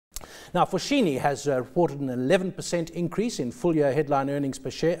Now, Foschini has reported an 11% increase in full-year headline earnings per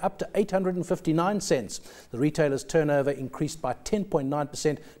share, up to 859 cents. The retailer's turnover increased by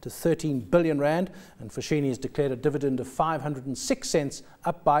 10.9% to 13 billion rand, and Foschini has declared a dividend of 506 cents,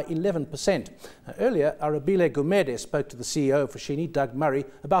 up by 11%. Now, earlier, Arabile Gumede spoke to the CEO of Foschini, Doug Murray,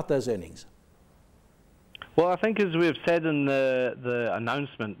 about those earnings. Well, I think as we've said in the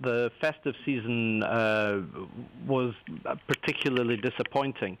announcement, the festive season was particularly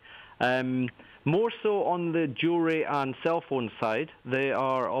disappointing. More so on the jewellery and cell phone side. They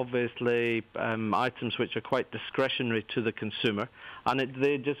are obviously items which are quite discretionary to the consumer, and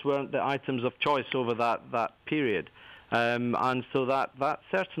they just weren't the items of choice over that period. And so that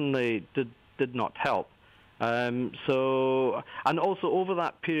certainly did not help. And also over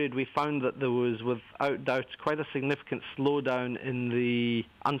that period we found that there was, without doubt, quite a significant slowdown in the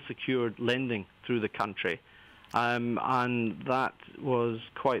unsecured lending through the country. And that was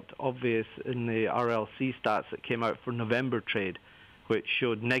quite obvious in the RLC stats that came out for November trade, which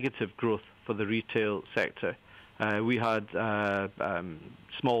showed negative growth for the retail sector. We had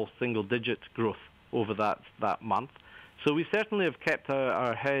small single-digit growth over that month. So we certainly have kept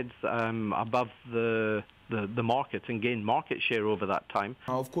our heads above the market and gained market share over that time.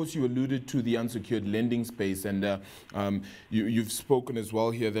 Of course, you alluded to the unsecured lending space, and you've spoken as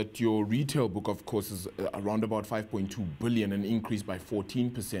well here that your retail book, of course, is around about 5.2 billion, an increase by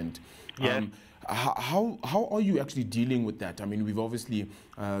 14%. Yeah. How are you actually dealing with that? I mean, we've obviously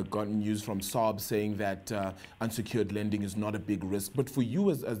gotten news from Saab saying that unsecured lending is not a big risk. But for you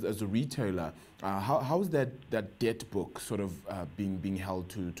as a retailer, how is that debt book sort of being held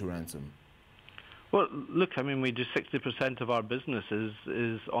to ransom? Well, look, I mean, we do 60% of our business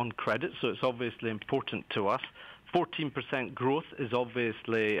is on credit, so it's obviously important to us. 14% growth is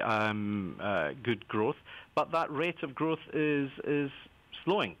obviously good growth, but that rate of growth is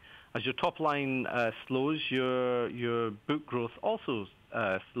slowing. As your top line slows, your book growth also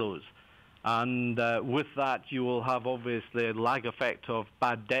slows. And with that, you will have obviously a lag effect of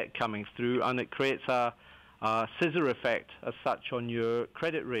bad debt coming through, and it creates a scissor effect as such on your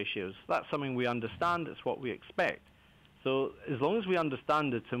credit ratios. That's something we understand, it's what we expect. So as long as we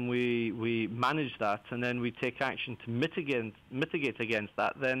understand it and we manage that, and then we take action to mitigate against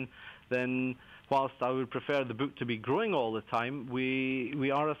that, then whilst I would prefer the book to be growing all the time,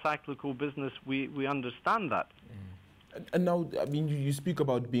 we are a cyclical business, we understand that. And now, I mean, you speak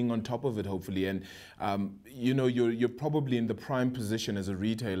about being on top of it, hopefully, and you know, you're probably in the prime position as a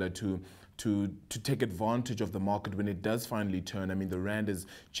retailer to take advantage of the market when it does finally turn. I mean, the rand has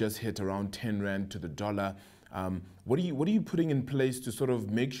just hit around 10 rand to the dollar. What are you putting in place to sort of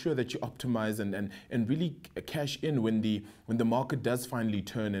make sure that you optimize and really cash in when the market does finally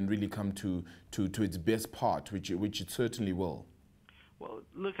turn and really come to its best part, which it certainly will? Well,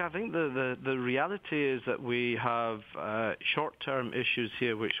 look, I think the reality is that we have short-term issues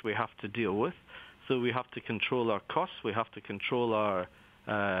here which we have to deal with. So we have to control our costs, we have to control our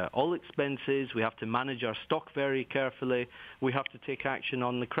all expenses, we have to manage our stock very carefully, we have to take action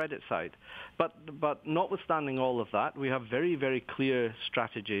on the credit side. But notwithstanding all of that, we have very, very clear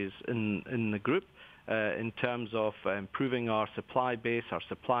strategies in the group in terms of improving our supply base, our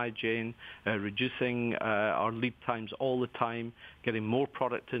supply chain, reducing our lead times all the time, getting more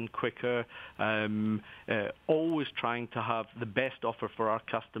product in quicker, always trying to have the best offer for our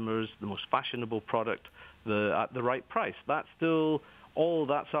customers, the most fashionable product at the right price. That's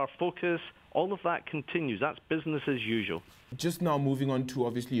our focus. All of that continues. That's business as usual. Just now moving on to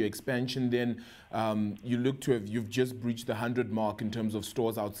obviously your expansion, then you've just breached the 100 mark in terms of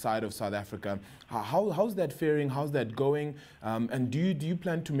stores outside of South Africa. How's that faring? How's that going? And do you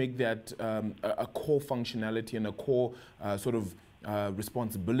plan to make that a core functionality and a core sort of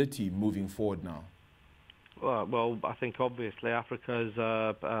responsibility moving forward now? Well, I think obviously Africa is,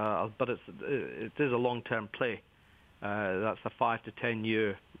 but it is a long-term play. That's a 5 to 10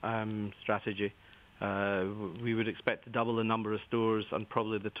 year strategy. We would expect to double the number of stores and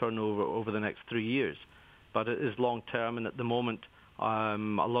probably the turnover over the next 3 years. But it is long term, and at the moment a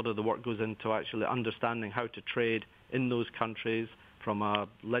lot of the work goes into actually understanding how to trade in those countries from a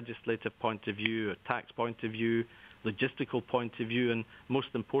legislative point of view, a tax point of view, logistical point of view, and most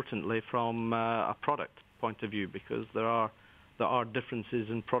importantly from a product point of view, because there are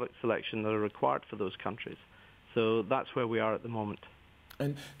differences in product selection that are required for those countries. So that's where we are at the moment.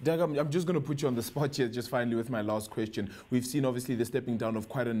 And Doug, I'm just going to put you on the spot here just finally with my last question. We've seen obviously the stepping down of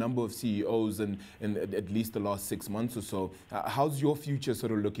quite a number of CEOs in at least the last 6 months or so. How's your future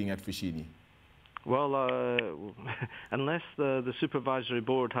sort of looking at Foschini? Well, unless the supervisory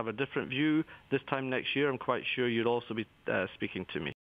board have a different view this time next year, I'm quite sure you'll also be speaking to me.